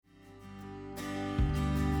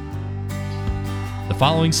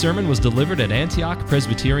following sermon was delivered at Antioch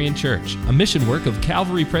Presbyterian Church, a mission work of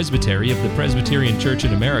Calvary Presbytery of the Presbyterian Church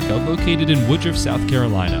in America located in Woodruff, South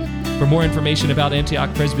Carolina. For more information about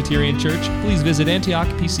Antioch Presbyterian Church, please visit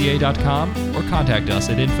antiochpca.com or contact us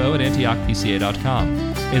at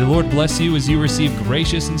info@antiochpca.com. May the Lord bless you as you receive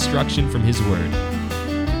gracious instruction from His Word.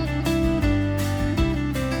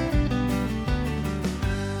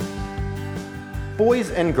 Boys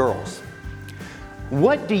and girls,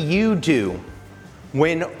 what do you do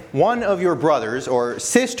when one of your brothers or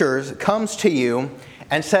sisters comes to you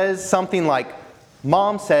and says something like,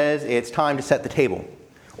 Mom says it's time to set the table,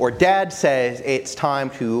 or Dad says it's time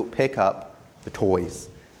to pick up the toys?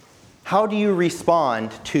 How do you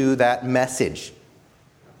respond to that message?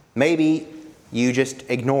 Maybe you just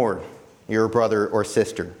ignore your brother or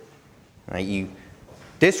sister. Right? You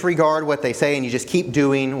disregard what they say and you just keep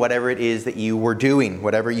doing whatever it is that you were doing,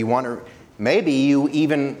 whatever you want to. Maybe you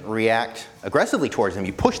even react aggressively towards them.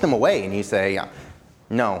 You push them away and you say,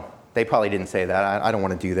 no, they probably didn't say that. I don't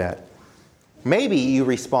want to do that. Maybe you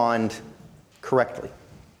respond correctly.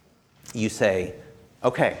 You say,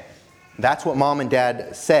 okay, that's what Mom and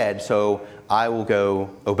Dad said, so I will go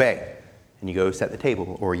obey. And you go set the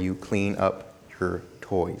table or you clean up your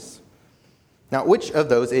toys. Now, which of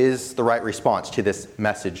those is the right response to this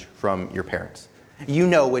message from your parents? You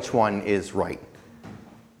know which one is right.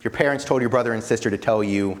 If your parents told your brother and sister to tell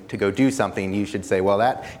you to go do something, you should say, well,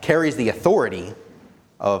 that carries the authority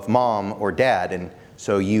of Mom or Dad, and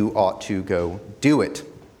so you ought to go do it.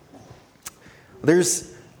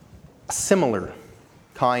 There's a similar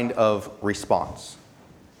kind of response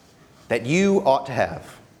that you ought to have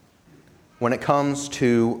when it comes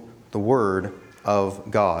to the Word of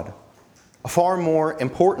God. A far more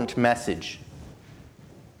important message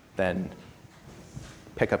than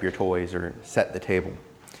pick up your toys or set the table.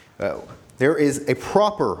 There is a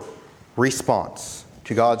proper response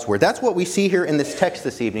to God's Word. That's what we see here in this text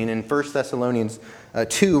this evening in 1 Thessalonians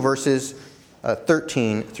 2, verses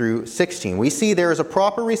 13 through 16. We see there is a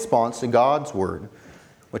proper response to God's Word,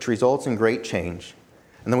 which results in great change.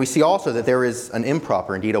 And then we see also that there is an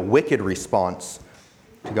improper, indeed a wicked response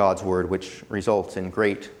to God's Word, which results in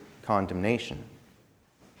great condemnation.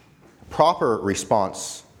 A proper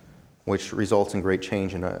response which results in great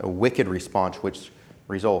change, and a wicked response which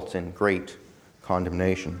results in great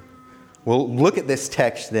condemnation. We'll look at this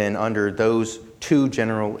text then under those two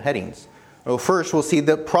general headings. Well, first, we'll see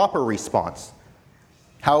the proper response,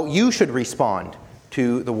 how you should respond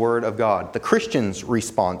to the Word of God, the Christian's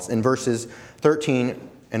response in verses 13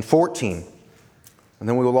 and 14. And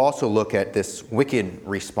then we will also look at this wicked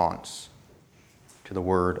response to the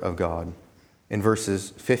Word of God in verses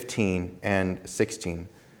 15 and 16.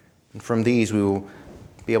 And from these we will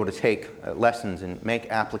be able to take lessons and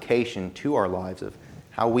make application to our lives of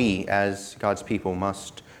how we, as God's people,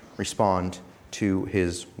 must respond to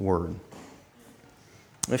His Word.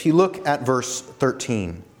 If you look at verse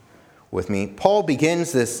 13 with me, Paul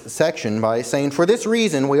begins this section by saying, "For this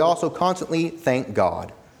reason we also constantly thank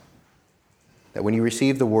God, that when you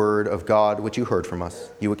received the Word of God which you heard from us,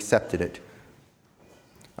 you accepted it."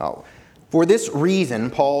 For this reason,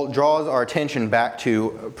 Paul draws our attention back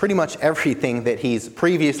to pretty much everything that he's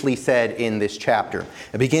previously said in this chapter.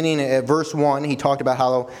 Beginning at verse 1, he talked about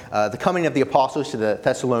how the coming of the apostles to the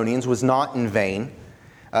Thessalonians was not in vain.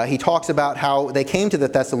 He talks about how they came to the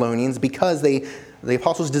Thessalonians because the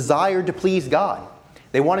apostles desired to please God.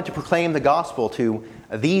 They wanted to proclaim the gospel to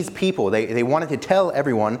these people. They wanted to tell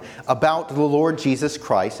everyone about the Lord Jesus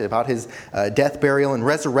Christ, about His death, burial, and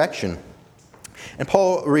resurrection. And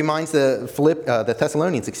Paul reminds the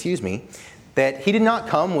Thessalonians, that he did not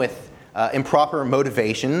come with improper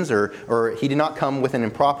motivations or he did not come with an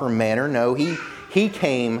improper manner. No, he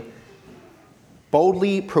came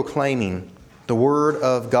boldly proclaiming the Word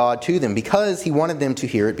of God to them because he wanted them to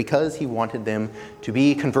hear it, because he wanted them to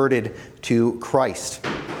be converted to Christ.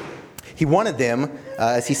 He wanted them,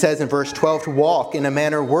 as he says in verse 12, to walk in a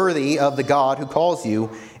manner worthy of the God who calls you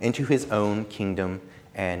into His own kingdom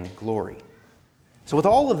and glory. So with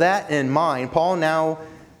all of that in mind, Paul now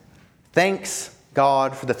thanks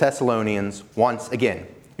God for the Thessalonians once again.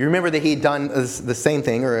 You remember that he had done the same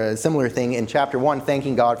thing or a similar thing in chapter 1,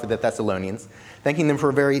 thanking God for the Thessalonians, thanking them for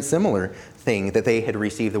a very similar thing that they had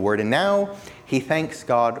received the Word. And now he thanks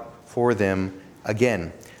God for them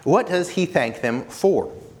again. What does he thank them for?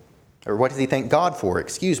 Or what does he thank God for?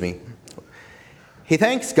 He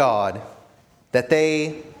thanks God that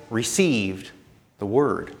they received the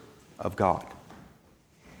Word of God.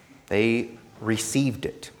 They received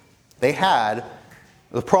it. They had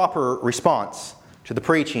the proper response to the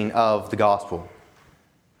preaching of the gospel.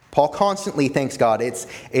 Paul constantly thanks God. It's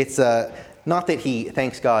Not that he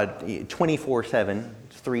thanks God 24/7,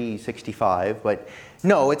 365, but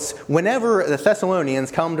no, it's whenever the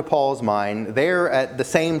Thessalonians come to Paul's mind, there at the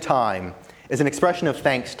same time is an expression of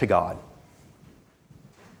thanks to God.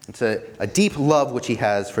 It's a deep love which he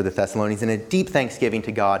has for the Thessalonians and a deep thanksgiving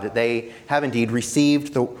to God that they have indeed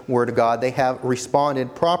received the word of God. They have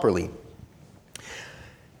responded properly.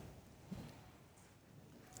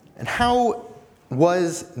 And how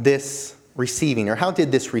was this receiving, or how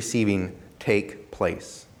did this receiving take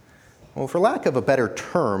place? Well, for lack of a better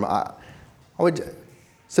term, I would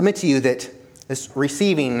submit to you that this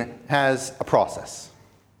receiving has a process.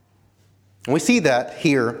 And we see that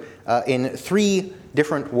here in three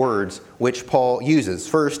different words which Paul uses.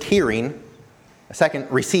 First, hearing. Second,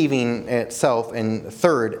 receiving itself. And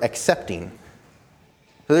third, accepting.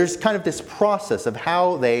 So there's kind of this process of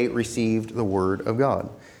how they received the word of God.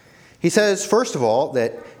 He says, first of all,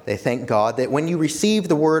 that they thank God that when you receive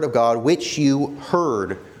the word of God, which you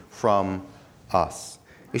heard from us.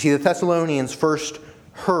 You see, the Thessalonians first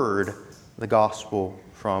heard the gospel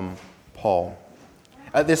from Paul.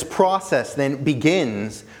 This process then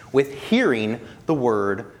begins with hearing the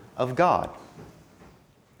word of God.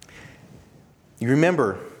 You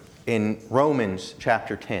remember in Romans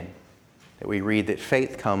chapter 10 that we read that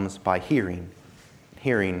faith comes by hearing,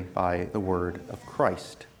 hearing by the word of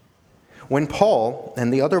Christ. When Paul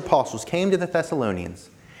and the other apostles came to the Thessalonians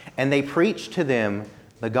and they preached to them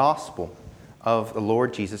the gospel of the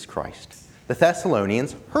Lord Jesus Christ, the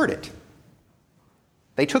Thessalonians heard it.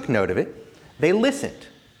 They took note of it. They listened.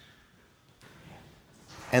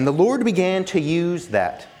 And the Lord began to use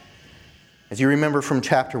that. As you remember from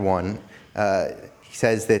chapter 1, he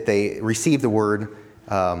says that they received the word,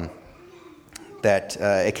 that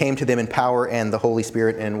it came to them in power and the Holy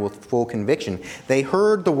Spirit and with full conviction. They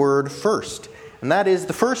heard the word first. And that is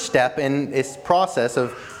the first step in this process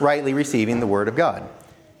of rightly receiving the word of God.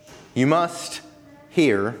 You must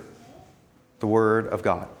hear the word of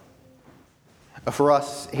God. For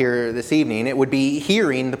us here this evening, it would be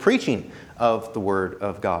hearing the preaching of the word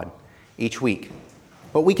of God each week.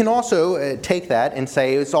 But we can also take that and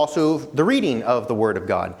say it's also the reading of the word of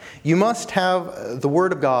God. You must have the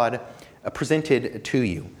word of God presented to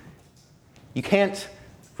you. You can't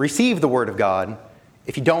receive the word of God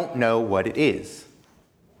if you don't know what it is.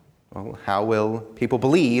 Well, how will people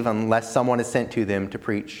believe unless someone is sent to them to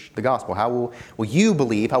preach the gospel? How will you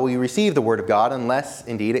believe, how will you receive the word of God unless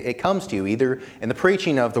indeed it comes to you, either in the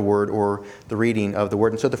preaching of the word or the reading of the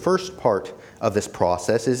word? And so the first part of this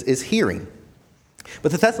process is hearing.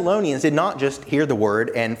 But the Thessalonians did not just hear the word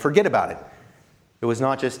and forget about it. It was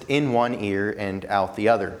not just in one ear and out the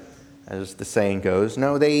other, as the saying goes.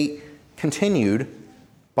 No, they continued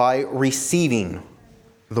by receiving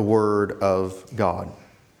the word of God.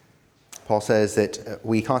 Paul says that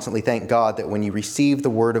we constantly thank God that when you receive the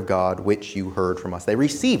word of God, which you heard from us. They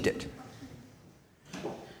received it.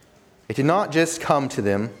 It did not just come to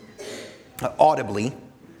them audibly,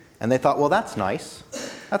 and they thought, well, that's nice.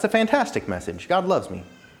 That's a fantastic message. God loves me,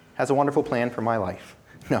 has a wonderful plan for my life.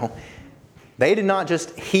 No, they did not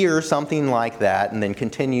just hear something like that and then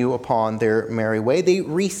continue upon their merry way. They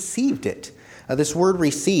received it. This word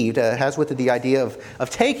received has with it the idea of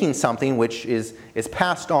taking something which is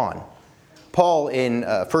passed on. Paul in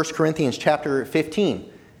 1 Corinthians chapter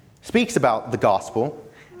 15 speaks about the gospel,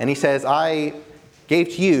 and he says, I gave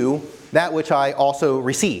to you that which I also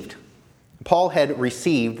received. Paul had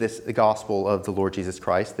received the gospel of the Lord Jesus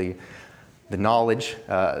Christ, the knowledge,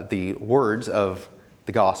 the words of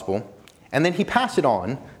the gospel, and then he passed it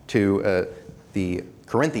on to the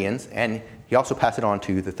Corinthians, and he also passed it on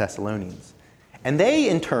to the Thessalonians. And they,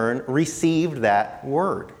 in turn, received that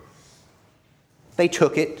word. They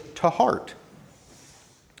took it to heart.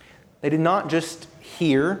 They did not just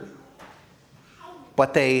hear,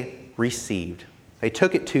 but they received. They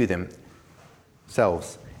took it to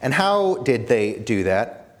themselves. And how did they do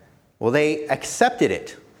that? Well, they accepted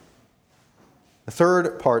it. The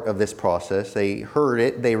third part of this process, they heard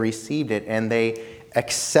it, they received it, and they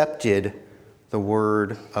accepted the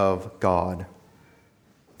word of God.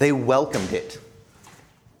 They welcomed it.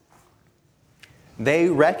 They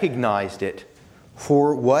recognized it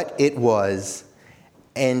for what it was,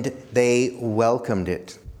 and they welcomed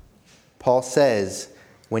it. Paul says,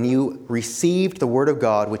 when you received the word of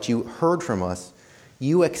God, which you heard from us,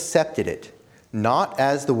 you accepted it, not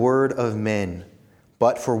as the word of men,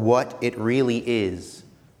 but for what it really is,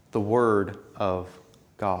 the word of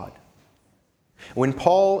God. When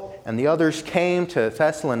Paul and the others came to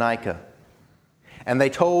Thessalonica, and they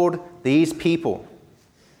told these people,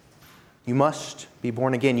 you must be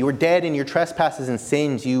born again. You were dead in your trespasses and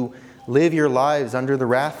sins. You live your lives under the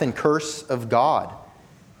wrath and curse of God.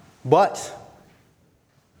 But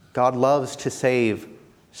God loves to save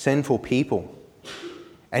sinful people.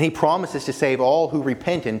 And He promises to save all who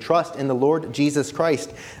repent and trust in the Lord Jesus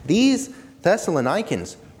Christ. These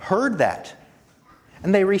Thessalonians heard that.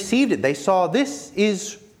 And they received it. They saw, this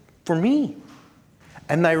is for me.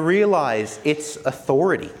 And they realized its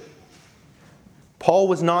authority. Paul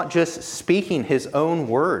was not just speaking his own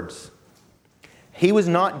words. He was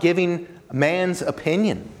not giving man's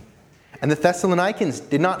opinion. And the Thessalonians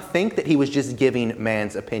did not think that he was just giving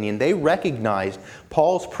man's opinion. They recognized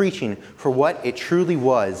Paul's preaching for what it truly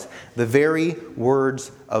was, the very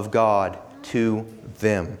words of God to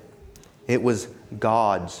them. It was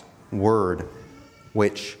God's word,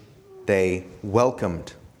 which they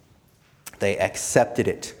welcomed. They accepted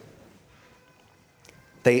it.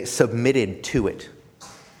 They submitted to it.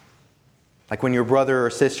 Like when your brother or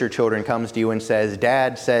sister children comes to you and says,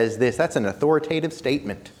 Dad says this, that's an authoritative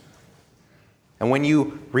statement. And when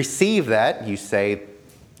you receive that, you say,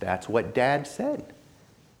 that's what Dad said.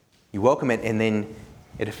 You welcome it, and then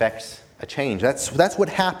it affects a change. That's what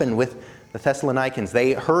happened with the Thessalonians.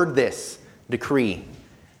 They heard this decree,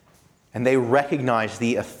 and they recognized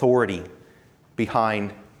the authority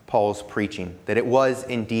behind Paul's preaching, that it was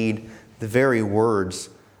indeed the very words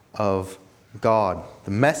of God,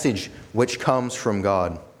 the message which comes from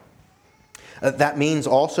God. That means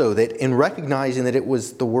also that in recognizing that it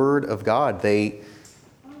was the Word of God, they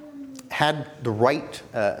had the right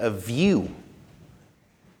view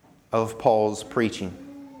of Paul's preaching.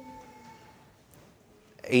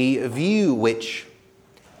 A view which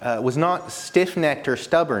was not stiff-necked or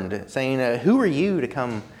stubborn, saying, who are you to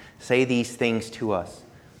come say these things to us?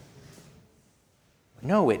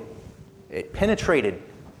 No, it penetrated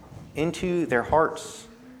into their hearts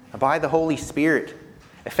by the Holy Spirit,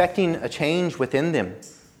 effecting a change within them,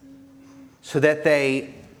 so that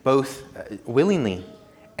they both willingly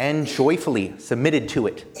and joyfully submitted to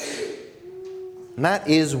it. And that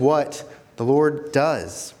is what the Lord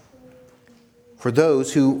does for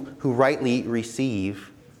those who rightly receive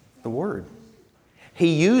the Word.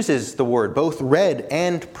 He uses the Word, both read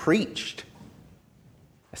and preached,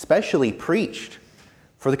 especially preached,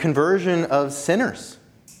 for the conversion of sinners.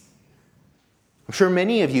 I'm sure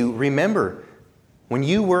many of you remember when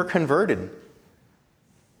you were converted,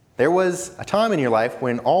 there was a time in your life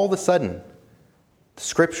when all of a sudden the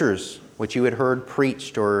Scriptures which you had heard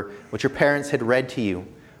preached or which your parents had read to you,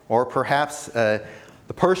 or perhaps the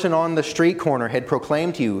person on the street corner had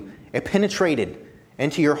proclaimed to you, it penetrated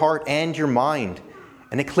into your heart and your mind,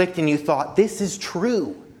 and it clicked and you thought, this is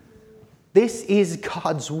true. This is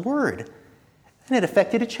God's Word. And it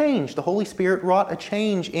affected a change. The Holy Spirit wrought a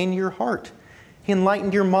change in your heart. He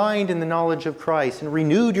enlightened your mind in the knowledge of Christ and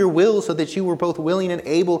renewed your will so that you were both willing and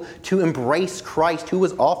able to embrace Christ who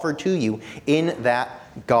was offered to you in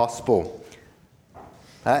that gospel.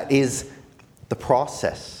 That is the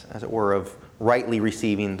process, as it were, of rightly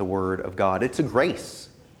receiving the Word of God. It's a grace.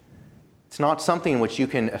 It's not something which you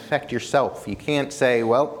can affect yourself. You can't say,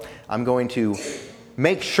 well, I'm going to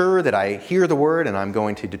make sure that I hear the Word and I'm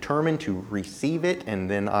going to determine to receive it, and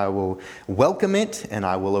then I will welcome it and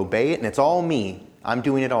I will obey it, and it's all me. I'm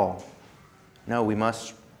doing it all. No, we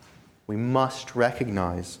must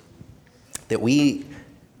recognize that we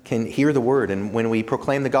can hear the Word, and when we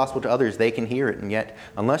proclaim the gospel to others, they can hear it, and yet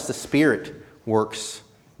unless the Spirit works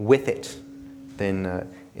with it, then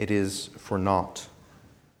it is for naught.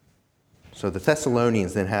 So the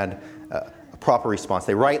Thessalonians then had a proper response.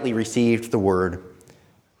 They rightly received the Word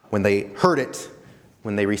when they heard it,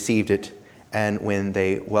 when they received it, and when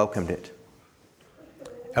they welcomed it.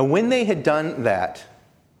 And when they had done that,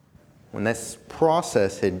 when this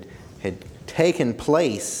process had taken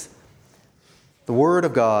place, the Word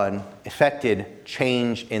of God effected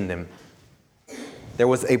change in them. There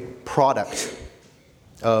was a product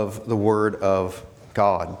of the Word of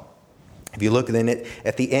God. If you look then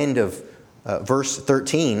at the end of verse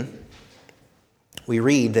 13, we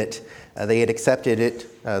read that they had accepted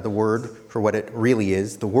it, the Word, for what it really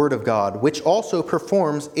is, the Word of God, which also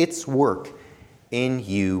performs its work in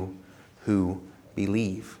you who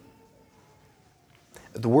believe.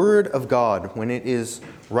 The Word of God, when it is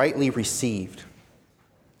rightly received,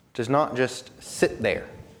 does not just sit there.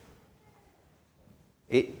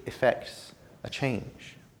 It effects a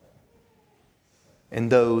change in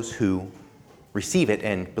those who receive it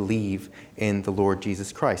and believe in the Lord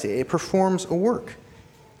Jesus Christ. It performs a work.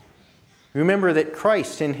 Remember that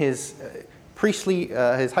Christ, in his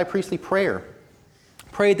high priestly prayer,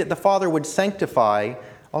 prayed that the Father would sanctify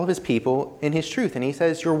all of his people in his truth. And he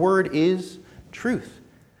says, your word is truth.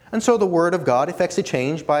 And so the Word of God effects a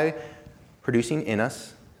change by producing in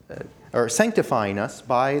us, or sanctifying us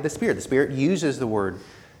by the Spirit. The Spirit uses the Word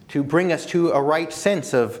to bring us to a right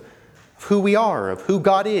sense of who we are, of who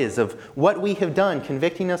God is, of what we have done,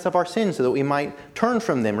 convicting us of our sins so that we might turn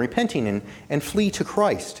from them, repenting and flee to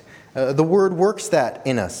Christ. The Word works that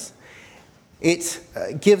in us. It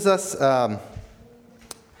gives us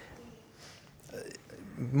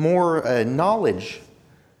more knowledge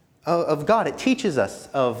of God. It teaches us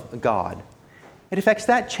of God. It affects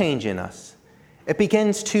that change in us. It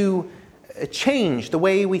begins to change the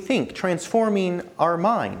way we think, transforming our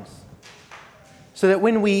minds. So that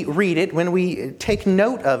when we read it, when we take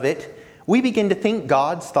note of it, we begin to think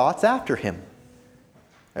God's thoughts after Him.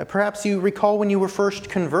 Perhaps you recall when you were first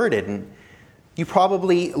converted, and you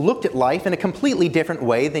probably looked at life in a completely different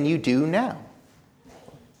way than you do now.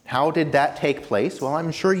 How did that take place? Well,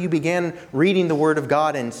 I'm sure you began reading the Word of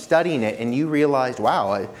God and studying it, and you realized,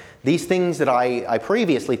 wow, these things that I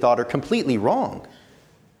previously thought are completely wrong.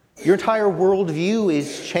 Your entire worldview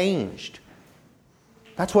is changed.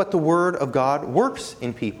 That's what the Word of God works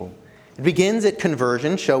in people. It begins at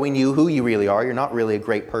conversion, showing you who you really are. You're not really a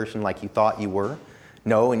great person like you thought you were.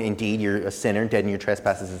 No, and indeed, you're a sinner, dead in your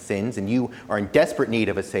trespasses and sins, and you are in desperate need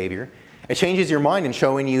of a Savior. It changes your mind in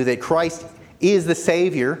showing you that Christ is the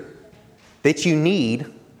Savior that you need.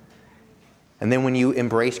 And then when you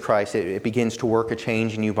embrace Christ, it begins to work a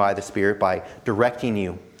change in you by the Spirit, by directing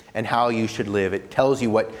you and how you should live. It tells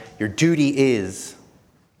you what your duty is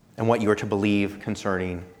and what you are to believe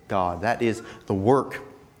concerning God. That is the work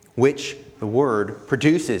which the Word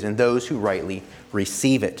produces in those who rightly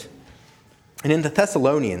receive it. And in the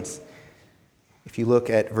Thessalonians, if you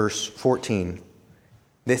look at verse 14,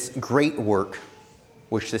 this great work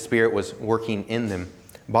which the Spirit was working in them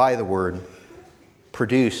by the Word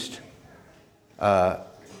produced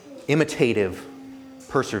imitative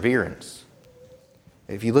perseverance.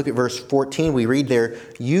 If you look at verse 14, we read there,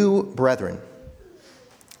 "You, brethren,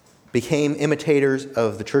 became imitators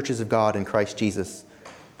of the churches of God in Christ Jesus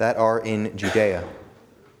that are in Judea,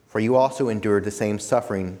 for you also endured the same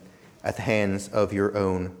suffering at the hands of your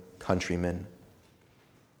own countrymen."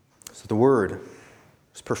 So the Word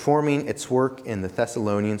was performing its work in the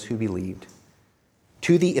Thessalonians who believed,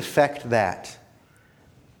 to the effect that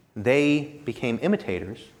they became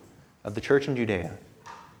imitators of the church in Judea,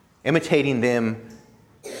 imitating them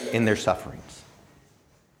in their sufferings.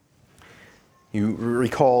 You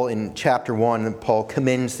recall in chapter 1 that Paul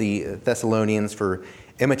commends the Thessalonians for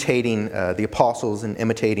imitating the apostles and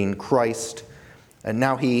imitating Christ. And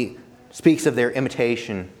now he speaks of their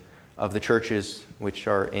imitation of the churches which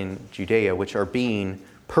are in Judea, which are being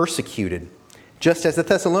persecuted, just as the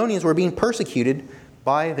Thessalonians were being persecuted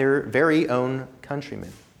by their very own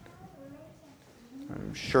countrymen.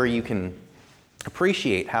 I'm sure you can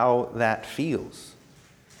appreciate how that feels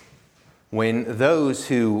when those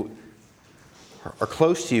who are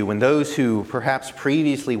close to you, when those who perhaps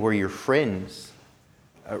previously were your friends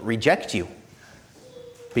reject you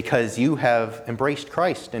because you have embraced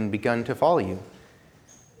Christ and begun to follow you.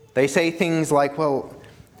 They say things like, well,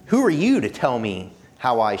 who are you to tell me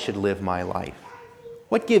how I should live my life?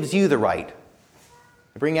 What gives you the right?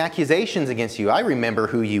 They bring accusations against you. I remember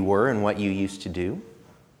who you were and what you used to do.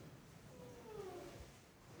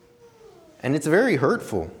 And it's very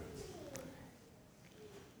hurtful.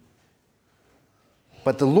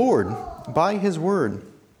 But the Lord, by His Word,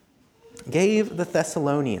 gave the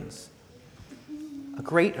Thessalonians a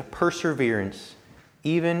great perseverance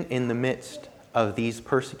even in the midst of these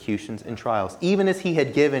persecutions and trials, even as He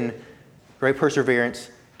had given great perseverance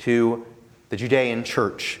to the Judean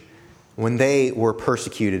church when they were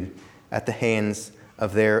persecuted at the hands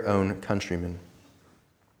of their own countrymen.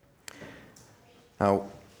 Now,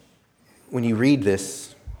 when you read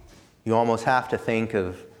this, you almost have to think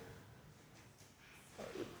of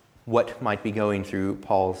what might be going through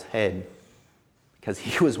Paul's head, because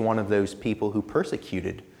he was one of those people who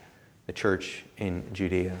persecuted the church in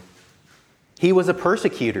Judea. He was a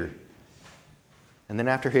persecutor, and then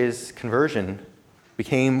after his conversion,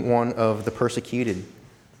 became one of the persecuted.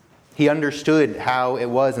 He understood how it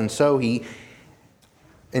was, and so he,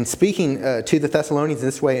 in speaking to the Thessalonians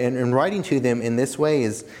this way and writing to them in this way,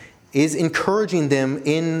 is encouraging them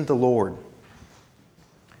in the Lord.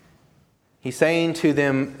 He's saying to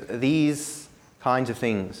them, these kinds of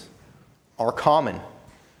things are common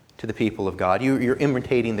to the people of God. You're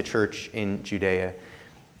imitating the church in Judea.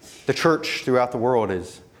 The church throughout the world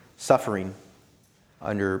is suffering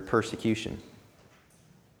under persecution.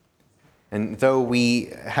 And though we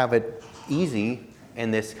have it easy in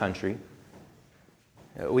this country,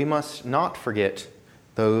 we must not forget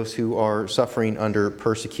those who are suffering under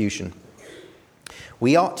persecution.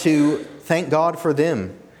 We ought to thank God for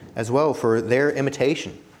them as well, for their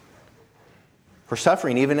imitation, for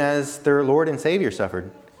suffering even as their Lord and Savior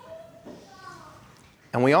suffered.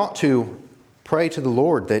 And we ought to pray to the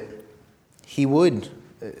Lord that He would,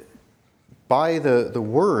 by the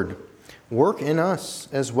Word, work in us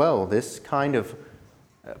as well this kind of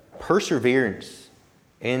perseverance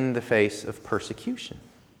in the face of persecution.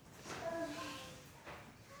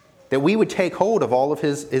 That we would take hold of all of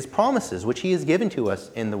His promises, which He has given to us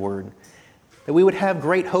in the Word. That we would have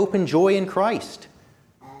great hope and joy in Christ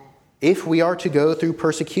if we are to go through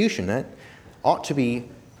persecution. That ought to be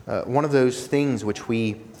one of those things which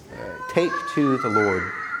we take to the Lord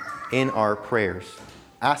in our prayers,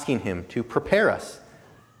 asking Him to prepare us,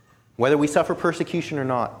 whether we suffer persecution or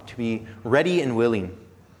not, to be ready and willing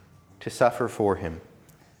to suffer for Him,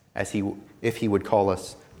 if He would call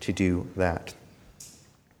us to do that.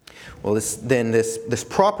 Well, this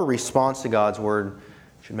proper response to God's Word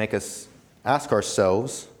should make us ask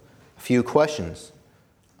ourselves a few questions,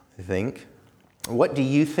 I think. What do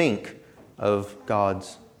you think of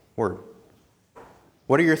God's Word?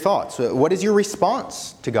 What are your thoughts? What is your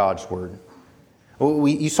response to God's Word? Well,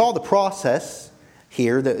 you saw the process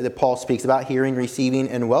here that Paul speaks about, hearing, receiving,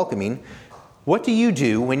 and welcoming. What do you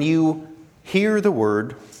do when you hear the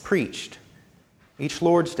Word preached each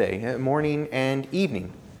Lord's Day, morning and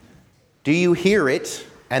evening? Do you hear it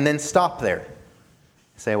and then stop there?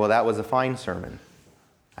 Say, well, that was a fine sermon.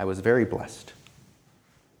 I was very blessed.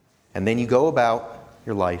 And then you go about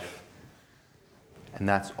your life, and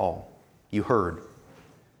that's all you heard.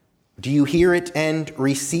 Do you hear it and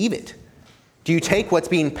receive it? Do you take what's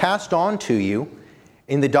being passed on to you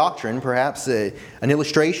in the doctrine? Perhaps an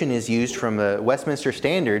illustration is used from the Westminster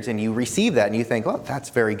Standards, and you receive that and you think, oh,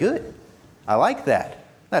 that's very good. I like that.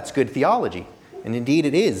 That's good theology. And indeed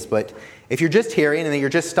it is. But if you're just hearing and then you're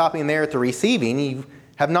just stopping there at the receiving, you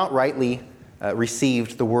have not rightly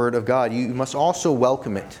received the Word of God. You must also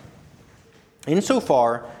welcome it.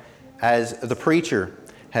 Insofar as the preacher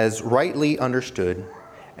has rightly understood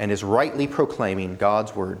and is rightly proclaiming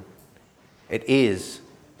God's Word, it is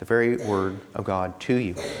the very Word of God to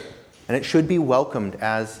you. And it should be welcomed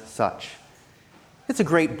as such. It's a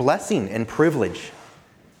great blessing and privilege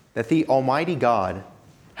that the Almighty God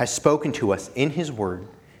has spoken to us in His Word,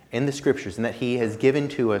 in the Scriptures, and that He has given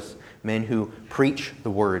to us men who preach the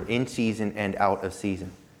Word in season and out of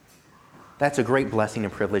season. That's a great blessing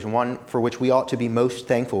and privilege, and one for which we ought to be most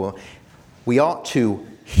thankful. We ought to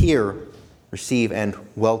hear, receive, and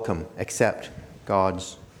welcome, accept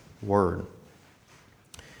God's Word.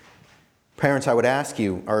 Parents, I would ask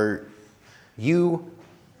you, are you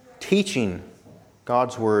teaching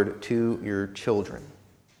God's Word to your children?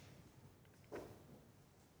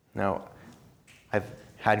 Now, I've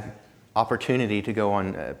had opportunity to go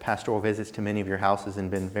on pastoral visits to many of your houses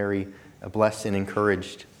and been very blessed and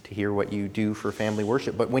encouraged to hear what you do for family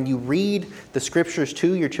worship. But when you read the Scriptures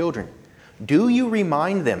to your children, do you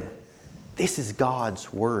remind them, this is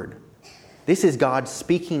God's Word? This is God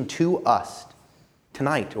speaking to us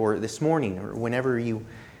tonight or this morning or whenever you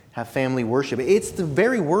have family worship. It's the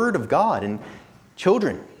very Word of God. And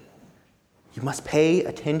children, you must pay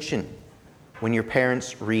attention when your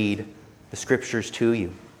parents read the Scriptures to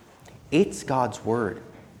you. It's God's Word.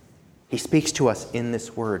 He speaks to us in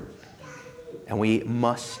this Word. And we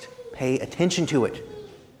must pay attention to it.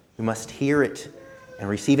 We must hear it and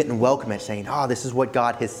receive it and welcome it, saying, this is what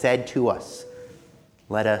God has said to us.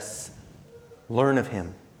 Let us learn of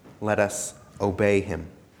Him. Let us obey Him.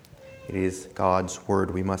 It is God's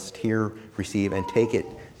Word. We must hear, receive, and take it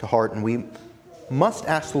to heart. And we must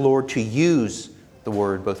ask the Lord to use the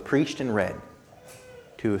Word, both preached and read,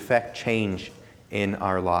 to effect change in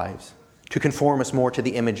our lives, to conform us more to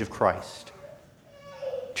the image of Christ,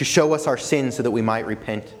 to show us our sins so that we might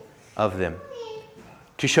repent of them,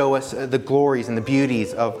 to show us the glories and the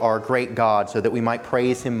beauties of our great God so that we might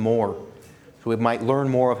praise Him more, so we might learn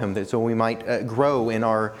more of Him, so we might grow in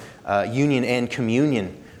our union and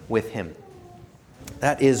communion with Him.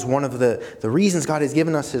 That is one of the reasons God has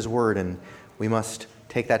given us His Word, and we must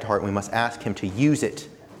take that to heart. We must ask Him to use it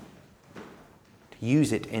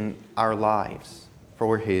in our lives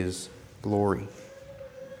for His glory.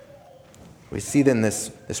 We see then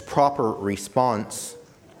this proper response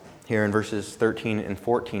here in verses 13 and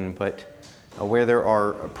 14, but where there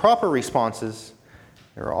are proper responses,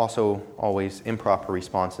 there are also always improper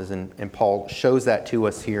responses, and Paul shows that to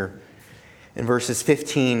us here in verses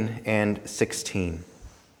 15 and 16.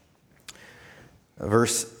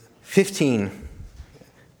 Verse 15,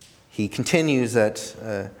 he continues that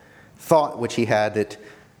thought which he had that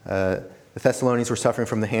the Thessalonians were suffering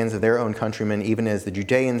from the hands of their own countrymen, even as the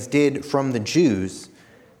Judeans did from the Jews.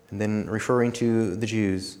 And then referring to the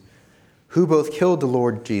Jews, who both killed the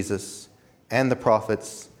Lord Jesus and the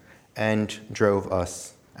prophets and drove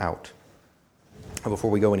us out.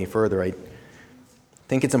 Before we go any further, I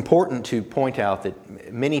think it's important to point out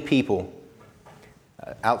that many people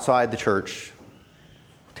outside the church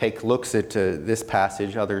take looks at this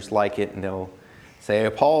passage, others like it, and they'll say,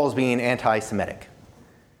 Paul's being anti-Semitic.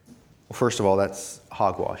 Well, first of all, that's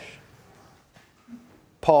hogwash.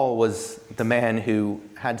 Paul was the man who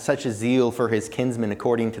had such a zeal for his kinsmen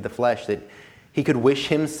according to the flesh that he could wish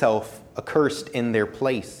himself accursed in their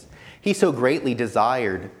place. He so greatly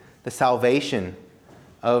desired the salvation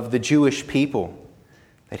of the Jewish people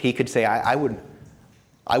that he could say, I would,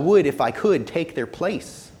 if I could, take their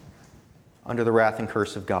place under the wrath and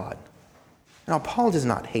curse of God. Now, Paul does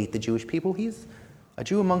not hate the Jewish people. He's a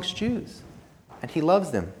Jew amongst Jews, and he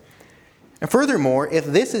loves them. And furthermore, if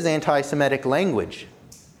this is anti-Semitic language,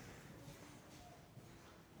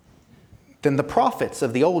 then the prophets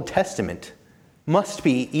of the Old Testament must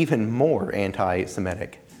be even more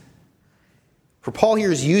anti-Semitic. For Paul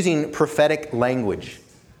here is using prophetic language,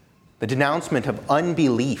 the denouncement of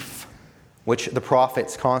unbelief, which the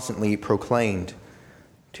prophets constantly proclaimed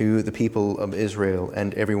to the people of Israel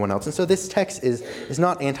and everyone else. And so this text is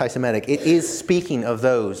not anti-Semitic. It is speaking of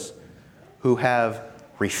those who have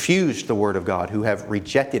refused the word of God, who have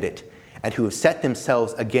rejected it, and who have set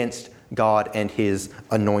themselves against God and his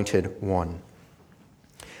anointed one.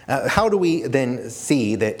 How do we then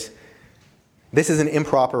see that this is an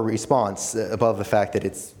improper response above the fact that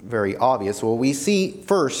it's very obvious? Well, we see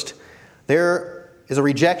first there is a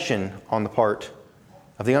rejection on the part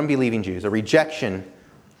of the unbelieving Jews, a rejection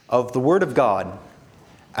of the word of God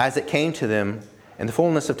as it came to them in the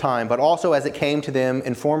fullness of time, but also as it came to them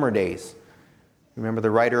in former days. Remember,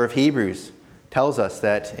 the writer of Hebrews tells us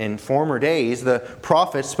that in former days the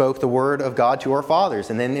prophets spoke the word of God to our fathers,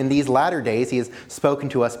 and then in these latter days he has spoken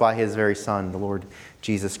to us by his very Son, the Lord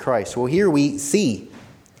Jesus Christ. Well, here we see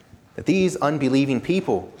that these unbelieving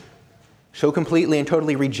people so completely and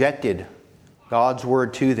totally rejected God's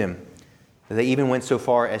word to them that they even went so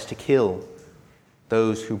far as to kill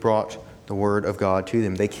those who brought the word of God to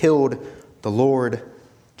them. They killed the Lord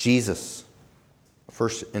Jesus,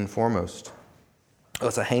 first and foremost.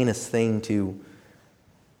 It's a heinous thing to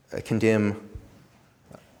condemn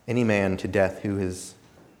any man to death who is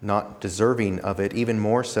not deserving of it, even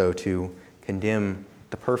more so to condemn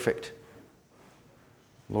the perfect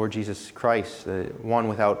Lord Jesus Christ, the one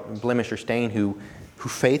without blemish or stain who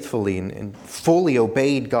faithfully and fully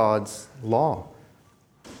obeyed God's law.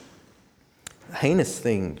 A heinous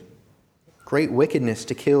thing, great wickedness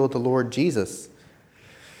to kill the Lord Jesus.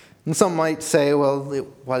 And some might say, well, it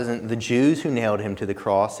wasn't the Jews who nailed him to the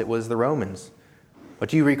cross, it was the Romans. But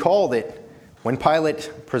do you recall that when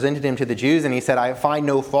Pilate presented him to the Jews and he said, I find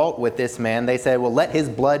no fault with this man, they said, well, let his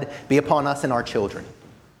blood be upon us and our children.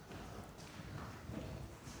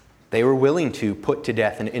 They were willing to put to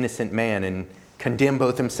death an innocent man and condemn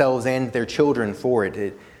both themselves and their children for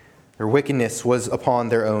it. Their wickedness was upon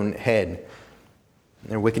their own head.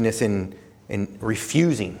 Their wickedness in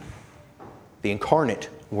refusing the incarnate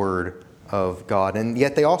word of God. And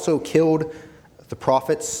yet they also killed the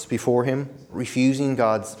prophets before him, refusing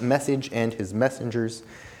God's message and his messengers.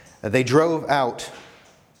 They drove out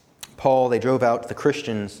the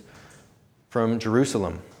Christians from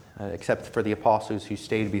Jerusalem, except for the apostles who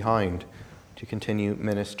stayed behind to continue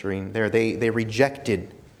ministering there. They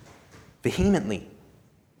rejected vehemently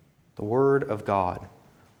the word of God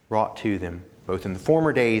brought to them, both in the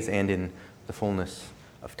former days and in the fullness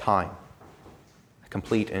of time. A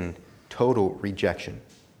complete and total rejection.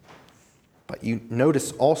 But you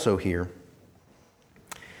notice also here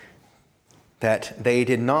that they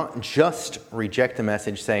did not just reject the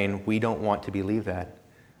message saying, we don't want to believe that.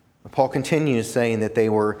 Paul continues saying that they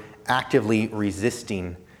were actively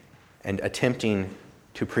resisting and attempting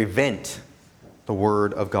to prevent the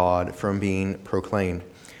word of God from being proclaimed.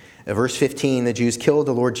 In verse 15, the Jews killed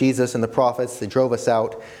the Lord Jesus and the prophets. They drove us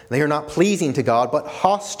out. They are not pleasing to God, but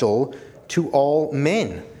hostile to all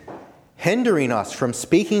men, hindering us from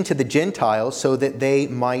speaking to the Gentiles so that they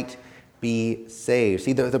might be saved.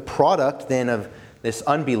 See, the product then of this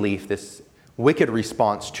unbelief, this wicked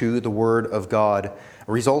response to the word of God,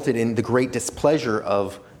 resulted in the great displeasure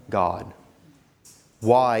of God.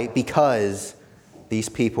 Why? Because these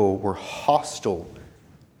people were hostile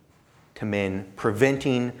to men,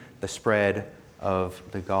 preventing the spread of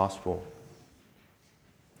the gospel.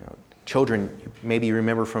 Children, maybe you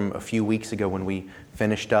remember from a few weeks ago when we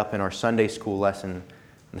finished up in our Sunday school lesson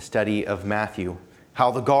in the study of Matthew,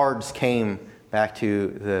 how the guards came back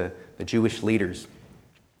to the Jewish leaders.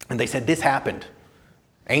 And they said, this happened.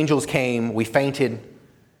 Angels came, we fainted.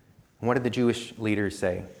 And what did the Jewish leaders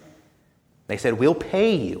say? They said, we'll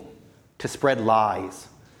pay you to spread lies,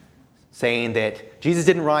 saying that Jesus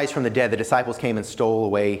didn't rise from the dead. The disciples came and stole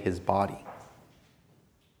away his body.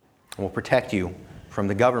 And we'll protect you from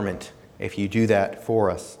the government if you do that for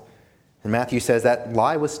us. And Matthew says that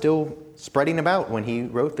lie was still spreading about when he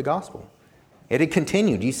wrote the gospel. It had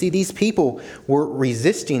continued. You see, these people were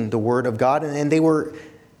resisting the word of God, and they were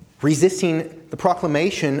resisting the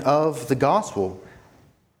proclamation of the gospel,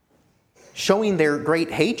 showing their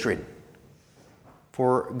great hatred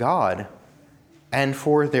for God and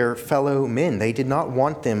for their fellow men. They did not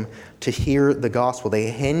want them to hear the gospel.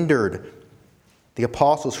 They hindered the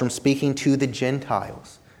apostles from speaking to the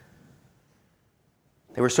Gentiles.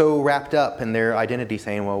 They were so wrapped up in their identity,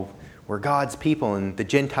 saying, well, we're God's people, and the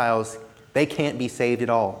Gentiles, they can't be saved at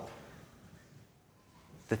all,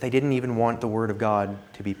 that they didn't even want the word of God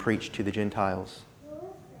to be preached to the Gentiles.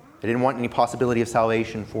 They didn't want any possibility of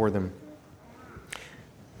salvation for them.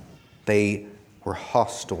 They were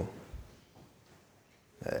hostile,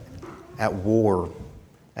 at war,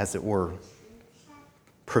 as it were,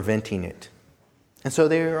 preventing it. And so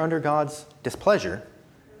they are under God's displeasure.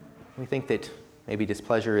 We think that maybe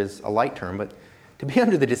displeasure is a light term, but to be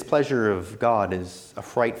under the displeasure of God is a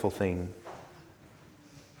frightful thing.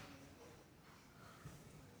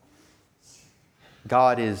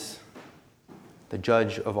 God is the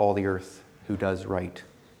judge of all the earth who does right.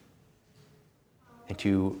 And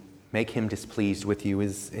to make him displeased with you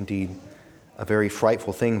is indeed a very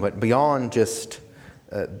frightful thing. But beyond just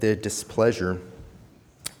the displeasure,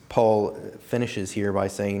 Paul finishes here by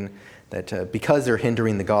saying that because they're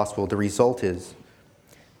hindering the gospel, the result is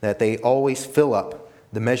that they always fill up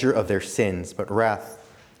the measure of their sins, but wrath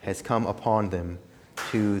has come upon them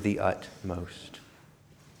to the utmost.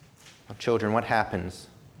 Now, children, what happens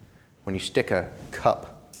when you stick a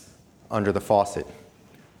cup under the faucet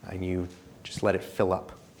and you just let it fill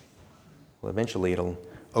up? Well, eventually it'll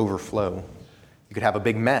overflow. You could have a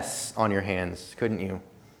big mess on your hands, couldn't you?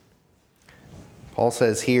 Paul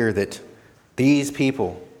says here that these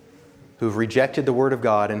people who've rejected the word of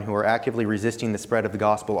God and who are actively resisting the spread of the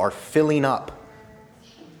gospel are filling up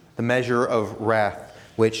the measure of wrath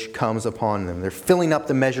which comes upon them. They're filling up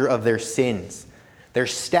the measure of their sins. They're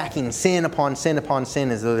stacking sin upon sin upon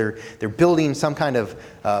sin as though they're building some kind of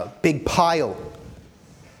big pile.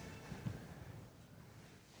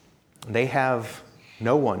 They have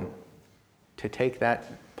no one to take that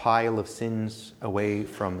pile of sins away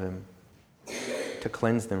from them, to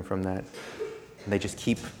cleanse them from that. And they just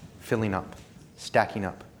keep filling up, stacking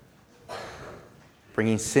up,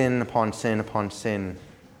 bringing sin upon sin upon sin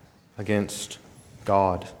against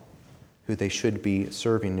God, who they should be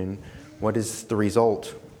serving. And what is the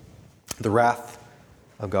result? The wrath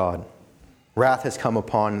of God. Wrath has come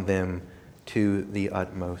upon them to the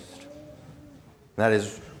utmost. That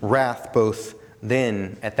is wrath both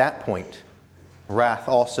then, at that point, wrath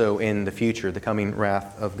also in the future, the coming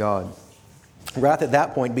wrath of God. Wrath at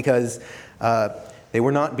that point because they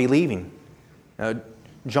were not believing.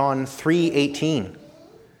 John 3:18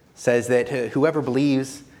 says that whoever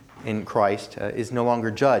believes in Christ is no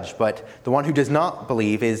longer judged, but the one who does not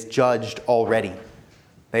believe is judged already.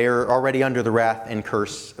 They are already under the wrath and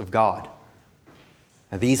curse of God.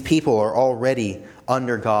 Now, these people are already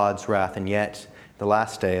under God's wrath, and yet the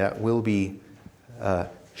last day that will be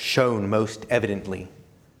shown most evidently.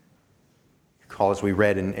 Recall, as we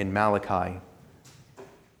read in Malachi,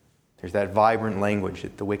 there's that vibrant language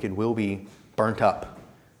that the wicked will be burnt up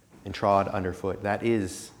and trod underfoot. That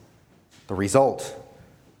is the result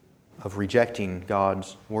of rejecting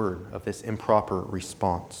God's word, of this improper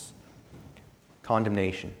response.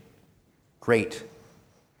 Condemnation. Great,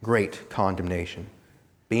 great condemnation.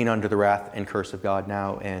 Being under the wrath and curse of God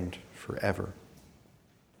now and forever.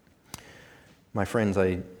 My friends,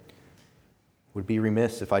 I would be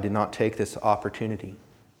remiss if I did not take this opportunity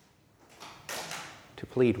to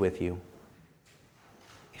plead with you.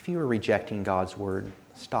 If you are rejecting God's word,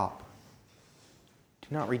 stop.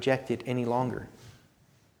 Do not reject it any longer.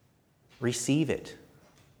 Receive it.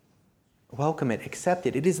 Welcome it. Accept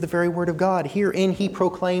it. It is the very word of God. Herein he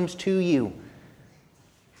proclaims to you,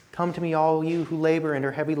 "Come to me, all you who labor and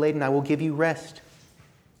are heavy laden, I will give you rest."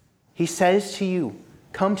 He says to you,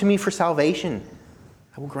 "Come to me for salvation.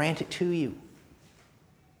 I will grant it to you."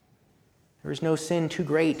 There is no sin too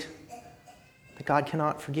great that God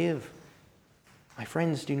cannot forgive. My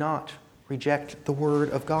friends, do not reject the word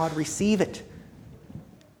of God. Receive it.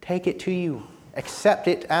 Take it to you. Accept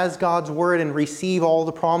it as God's word and receive all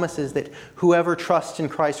the promises that whoever trusts in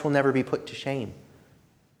Christ will never be put to shame.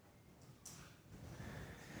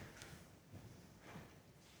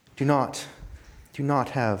 do not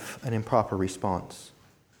have an improper response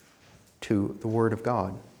to the Word of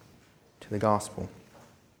God, to the gospel.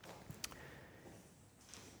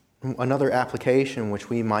 Another application which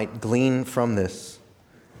we might glean from this,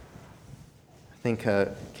 I think,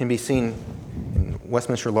 can be seen in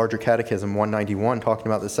Westminster Larger Catechism 191, talking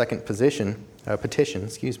about the second petition,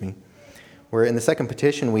 where in the second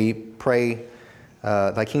petition we pray,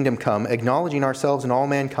 Thy kingdom come, acknowledging ourselves and all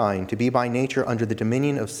mankind to be by nature under the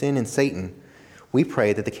dominion of sin and Satan. We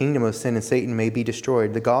pray that the kingdom of sin and Satan may be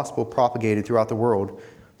destroyed, the gospel propagated throughout the world,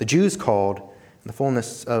 the Jews called, and the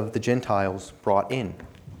fullness of the Gentiles brought in.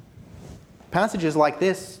 Passages like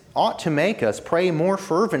this ought to make us pray more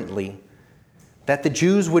fervently that the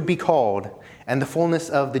Jews would be called and the fullness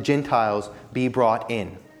of the Gentiles be brought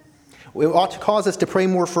in. It ought to cause us to pray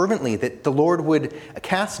more fervently that the Lord would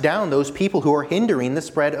cast down those people who are hindering the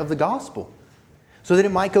spread of the gospel, so that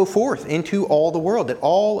it might go forth into all the world, that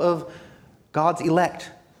all of God's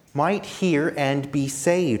elect might hear and be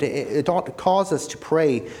saved. It ought to cause us to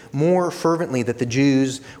pray more fervently that the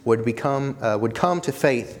Jews would come to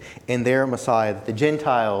faith in their Messiah, that the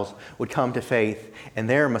Gentiles would come to faith in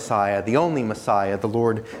their Messiah, the only Messiah, the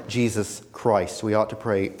Lord Jesus Christ. We ought to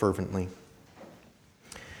pray fervently.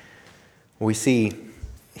 We see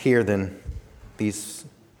here then these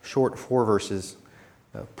short 4 verses,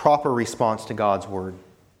 a proper response to God's word,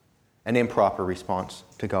 an improper response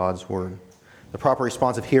to God's word. The proper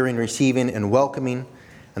response of hearing, receiving, and welcoming,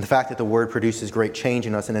 and the fact that the word produces great change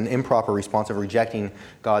in us, and an improper response of rejecting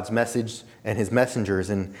God's message and his messengers,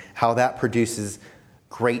 and how that produces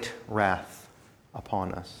great wrath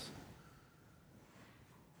upon us.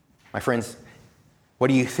 My friends, what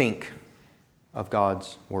do you think of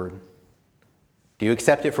God's word? Do you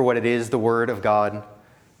accept it for what it is, the word of God?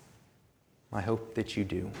 I hope that you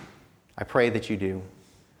do. I pray that you do.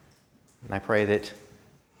 And I pray that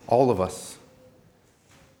all of us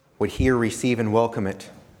would hear, receive, and welcome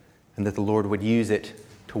it, and that the Lord would use it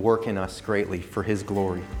to work in us greatly for his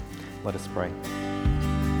glory. Let us pray.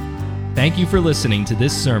 Thank you for listening to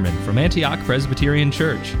this sermon from Antioch Presbyterian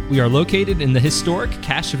Church. We are located in the historic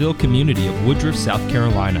Cashville community of Woodruff, South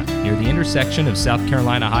Carolina, near the intersection of South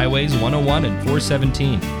Carolina Highways 101 and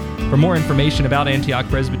 417. For more information about Antioch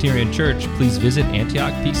Presbyterian Church, please visit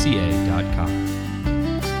antiochpca.com.